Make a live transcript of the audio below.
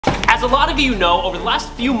As a lot of you know, over the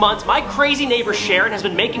last few months, my crazy neighbor Sharon has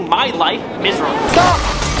been making my life miserable. Stop!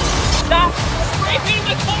 Stop scraping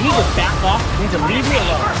the car! You need to back off. You need to leave me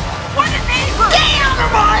alone. What a neighbor! Get out of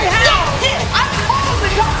my house! I'm calling the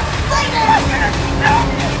cops right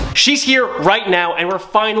now! She's here right now, and we're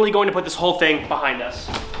finally going to put this whole thing behind us.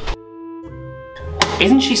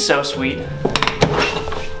 Isn't she so sweet?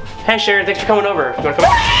 Hey Sharon, thanks for coming over. You wanna come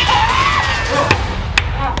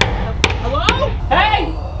Hello?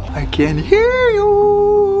 Hey! I can hear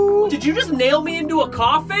you. Did you just nail me into a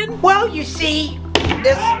coffin? Well, you see,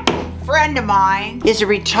 this friend of mine is a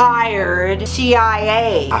retired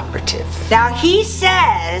CIA operative. Now, he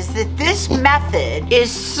says that this method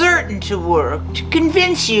is certain to work to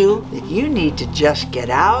convince you that you need to just get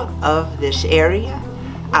out of this area,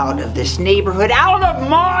 out of this neighborhood, out of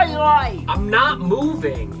my life. I'm not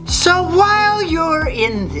moving. So while you're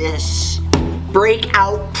in this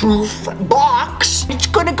breakout-proof box, it's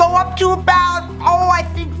gonna go up to about, I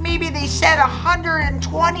think maybe they said 120,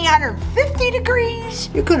 150 degrees.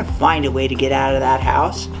 You're gonna find a way to get out of that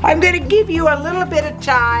house. I'm gonna give you a little bit of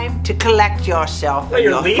time to collect yourself and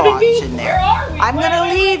your thoughts in there. Where are we? I'm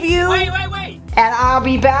gonna leave you. Wait. And I'll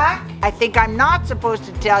be back. I think I'm not supposed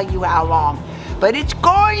to tell you how long, but it's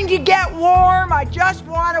going to get warm. I just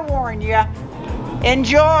want to warn you.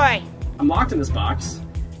 Enjoy. I'm locked in this box.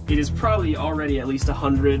 It is probably already at least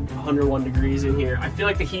 100, 101 degrees in here. I feel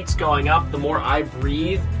like the heat's going up. The more I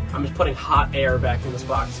breathe, I'm just putting hot air back in this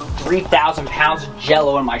box. 3,000 pounds of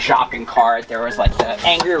Jello in my shopping cart. There was like the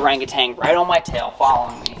angry orangutan right on my tail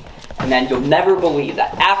following me. And then you'll never believe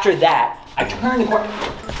that after that, I turned the corner.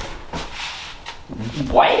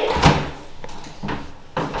 What?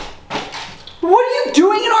 What are you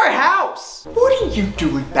doing in our house? What are you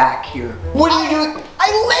doing back here? What are you doing? I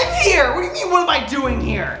live here! What do you mean, what am I doing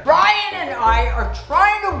here? Ryan and I are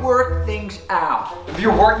trying to work things out. If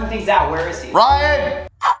you're working things out, where is he? Ryan!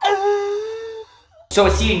 So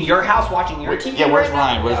is he in your house watching your TV? Yeah, where's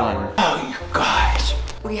Ryan? Where's Ryan? Oh, you guys.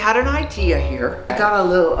 We had an idea here. I got a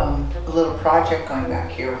little project going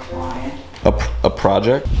back here with Ryan. A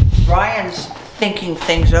project? Ryan's thinking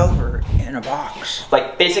things over in a box.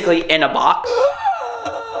 Like basically in a box?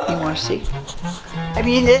 You want to see? I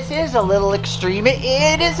mean, this is a little extreme.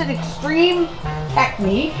 It is an extreme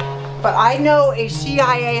technique, but I know a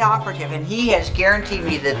CIA operative, and he has guaranteed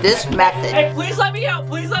me that this method Hey, please let me out.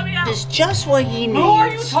 Please let me out. is just what he needs. Who are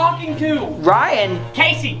you talking to? Ryan,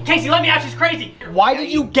 Casey, let me out. She's crazy. why did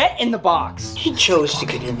you get in the box? He chose to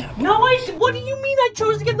get in there. No, what do you mean I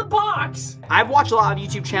chose to get in the box? I've watched a lot of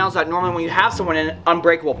YouTube channels that normally when you have someone in an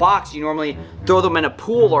unbreakable box, you normally throw them in a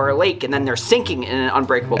pool or a lake and then they're sinking in an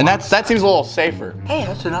unbreakable And box. that seems a little safer. Hey,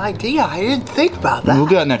 that's an idea. I didn't think about that. We'll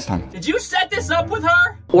do that next time. Did you set this up with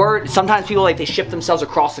her? Or sometimes people like they ship themselves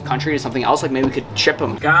across the country to something else, like maybe we could ship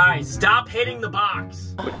them. Guys, stop hitting the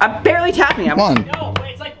box. I'm barely tapping. Come on. No,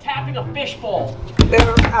 it's like tapping a fishbowl.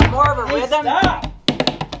 More of a rhythm. Stop!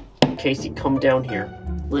 Casey, come down here.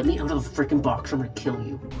 Let me out of the freaking box or I'm gonna kill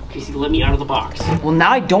you. Casey, let me out of the box. Well,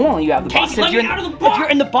 now I don't want you out of the box. Casey, let me out of the box! If you're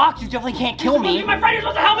in the box, you definitely can't kill me. My friend is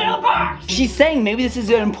supposed to help me out of the box! She's saying maybe this is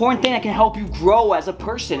an important thing that can help you grow as a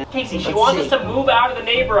person. Casey, she wants us to move out of the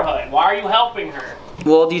neighborhood. Why are you helping her?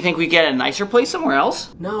 Well, do you think we get a nicer place somewhere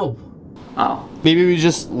else? No. Oh. Maybe we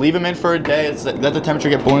just leave him in for a day. Let the temperature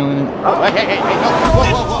get boiling. Oh, hey, no.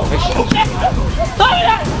 Whoa.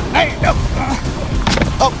 Hey, no.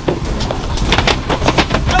 Oh.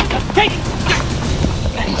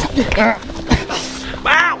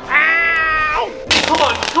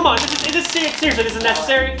 Come on. Is this seriously, this is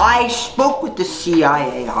necessary? I spoke with the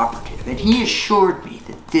CIA operative, and he assured me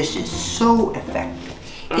that this is so effective.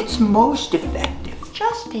 It's most effective.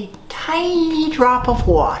 Just a tiny drop of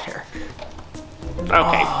water. Okay,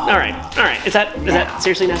 all right. Is that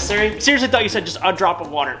seriously necessary? Seriously thought you said just a drop of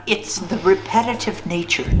water. It's the repetitive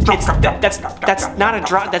nature. That's not a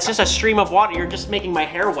drop, that's just a stream of water. You're just making my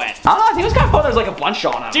hair wet. I don't know, I think it was kind of fun. There's like a bunch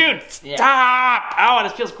on him. Dude, stop! Oh,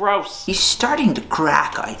 this feels gross. He's starting to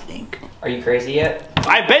crack, I think. Are you crazy yet?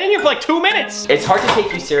 I've been in here for like 2 minutes. It's hard to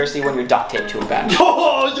take you seriously when you're duct taped to a bench.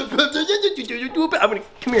 Come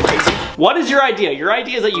here, Casey. What is your idea? Your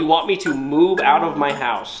idea is that you want me to move out of my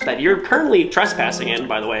house that you're currently trespassing in,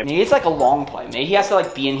 by the way. Maybe it's like a long play. Maybe he has to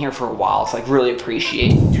like be in here for a while. It's like really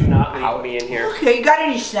appreciate. Do not leave me in here. Okay, you got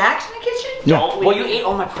any snacks in the kitchen? Yeah. Don't leave Well, you ate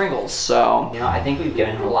all my Pringles, so. You know, I think we've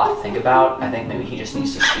given him a lot to think about. I think maybe he just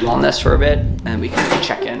needs to stew on this for a bit, and we can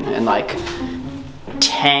check in like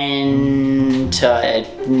 10 to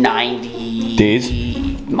 90 days?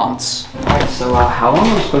 Months. Alright, so how long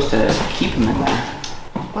are we supposed to keep him in there?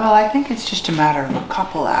 Well, I think it's just a matter of a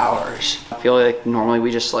couple hours. I feel like normally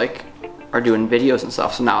we just like are doing videos and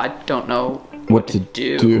stuff, so now I don't know what to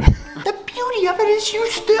do. The beauty of it is you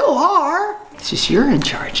still are. It's just you're in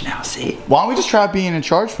charge now, see? Why don't we just try being in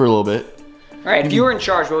charge for a little bit? All right, if you were in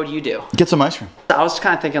charge, what would you do? Get some ice cream. I was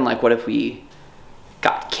kind of thinking, like, what if we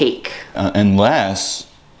got cake? Unless...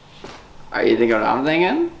 Are you thinking what I'm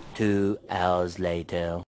thinking? 2 hours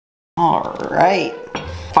later. All right.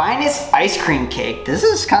 Finest ice cream cake. This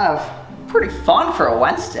is kind of pretty fun for a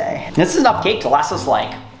Wednesday. This is enough cake to last us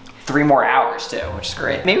like 3 more hours too, which is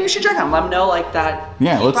great. Maybe we should check on him, let him know like that.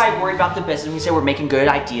 Yeah, he's probably worried about the business. We say we're making good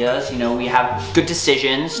ideas, you know, we have good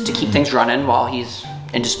decisions to keep things running while he's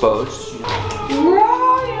indisposed.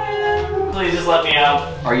 Ryan! Please just let me out.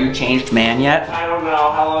 Are you a changed man yet? I don't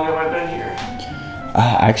know. How long have I been here?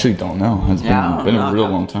 I actually don't know. It's been a real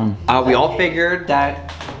long time. We all figured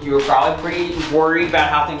that you were probably pretty worried about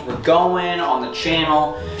how things were going on the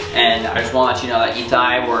channel, and I just want to let you know that Ethan and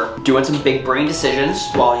I were doing some big brain decisions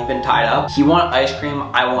while you've been tied up. He wanted ice cream,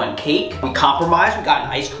 I want cake. We compromised, we got an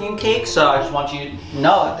ice cream cake, so I just want you to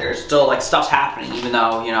know that there's still like stuff's happening, even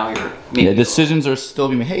though, you know, you're maybe... Yeah, decisions are still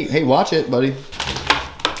being made. Hey, watch it, buddy.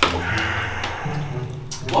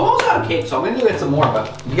 Well, I almost got a cake, so I'm gonna go get some more,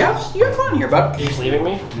 but you have fun here, bud. Are you just leaving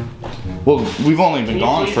me? Well, we've only been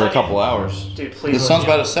gone please for a let couple hours. Dude, please. The sun's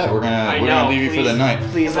about to set. We're gonna leave you for the night.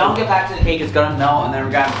 Please. If I don't get back to the cake, it's gonna melt, and then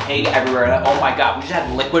we're gonna have cake everywhere. And oh my god, we just had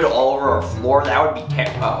liquid all over our floor. That would be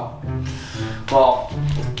terrible. Oh. Well,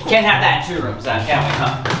 can't have that in 2 rooms then, can we,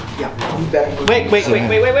 huh? Yeah, you better. Wait,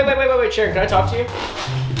 Sharon, can I talk to you?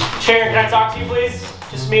 Sharon, can I talk to you, please?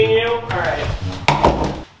 Just me and you? Alright.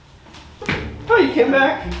 Oh, you came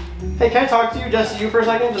back? Hey, can I talk to you, just you for a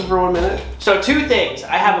second, just for 1 minute? So 2 things.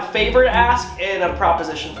 I have a favor to ask and a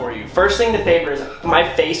proposition for you. First thing, the favor is my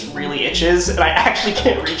face really itches and I actually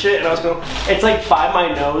can't reach it. And I was going, it's like by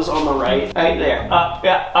my nose on the right. Right there.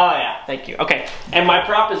 Yeah. Oh yeah. Thank you. Okay. And my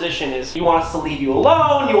proposition is, you want us to leave you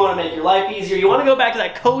alone. You want to make your life easier. You want to go back to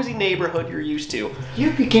that cozy neighborhood you're used to.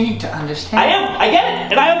 You're beginning to understand. I am. I get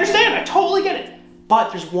it. And I understand. I totally get it.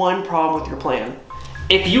 But there's one problem with your plan.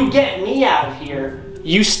 If you get me out of here,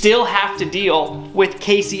 you still have to deal with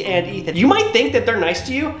Casey and Ethan. You might think that they're nice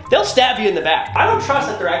to you. They'll stab you in the back. I don't trust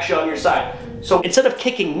that they're actually on your side. So instead of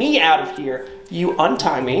kicking me out of here, you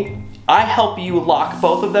untie me. I help you lock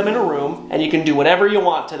both of them in a room, and you can do whatever you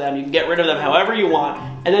want to them. You can get rid of them however you want.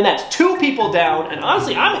 And then that's 2 people down, and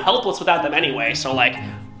honestly, I'm helpless without them anyway. So like,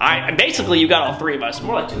 basically you got all 3 of us.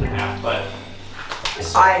 More like 2.5, but.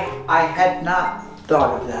 I had not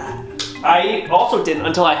thought of that. I also didn't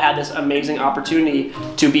until I had this amazing opportunity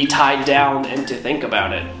to be tied down and to think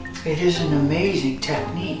about it. It is an amazing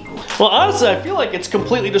technique. Well, honestly, I feel like it's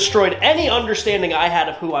completely destroyed any understanding I had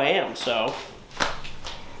of who I am, so.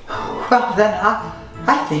 Well, then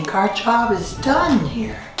I think our job is done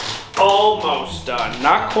here. Almost done,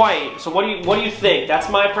 not quite. So what do you think? That's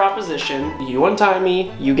my proposition. You untie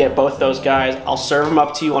me, you get both those guys. I'll serve them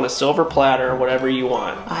up to you on a silver platter, whatever you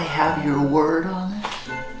want. I have your word on this.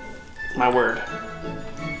 My word.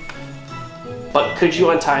 But could you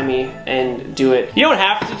untie me and do it? You don't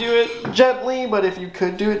have to do it gently, but if you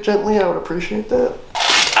could do it gently, I would appreciate that.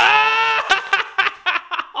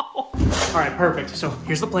 All right, perfect. So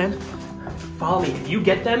here's the plan. Follow me. If you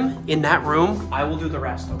get them in that room, I will do the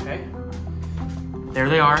rest, okay? There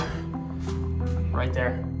they are. Right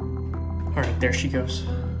there. All right, there she goes.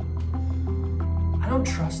 I don't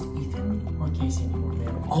trust Ethan or Casey anymore,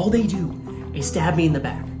 man. All they do is stab me in the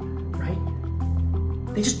back.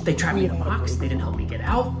 They trapped me in a box. They didn't help me get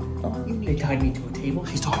out. They tied me to a table.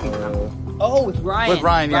 She's talking to them. Oh, with Ryan. With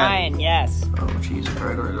Ryan, yeah. Ryan, yes. Oh, jeez. All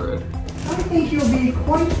right. I think you'll be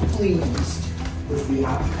quite pleased with the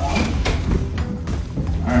outcome.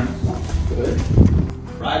 Alright. Good.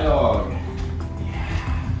 Rye dog.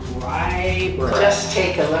 Right. Just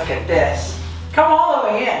take a look at this. Come all the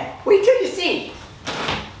way in. Wait till you see.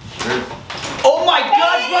 Oh my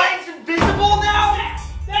god, Ryan's invisible now?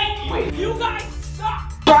 Thank you. Wait. You guys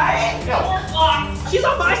suck. Ryan? She's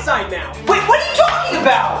on my side now. Wait, what are you talking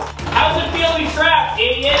about? How's it feel to be trapped,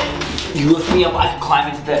 idiot? You lift me up, I can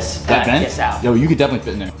climb into this. That vent? Kiss out. Yo, you could definitely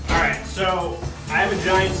fit in there. All right, so I have a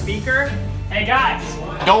giant speaker. Hey guys.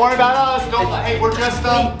 Don't worry about us. Hey, we're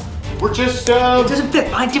just It doesn't fit.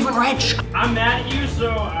 Find a different wrench. I'm mad at you,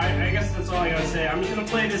 so I guess that's all I gotta say. I'm just gonna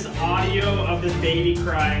play this audio of this baby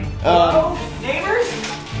crying. Neighbors?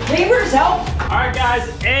 Neighbors, help! All right, guys,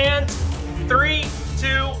 and 3, 2,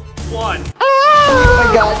 1. Oh my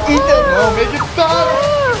god, Ethan! No, make it stop!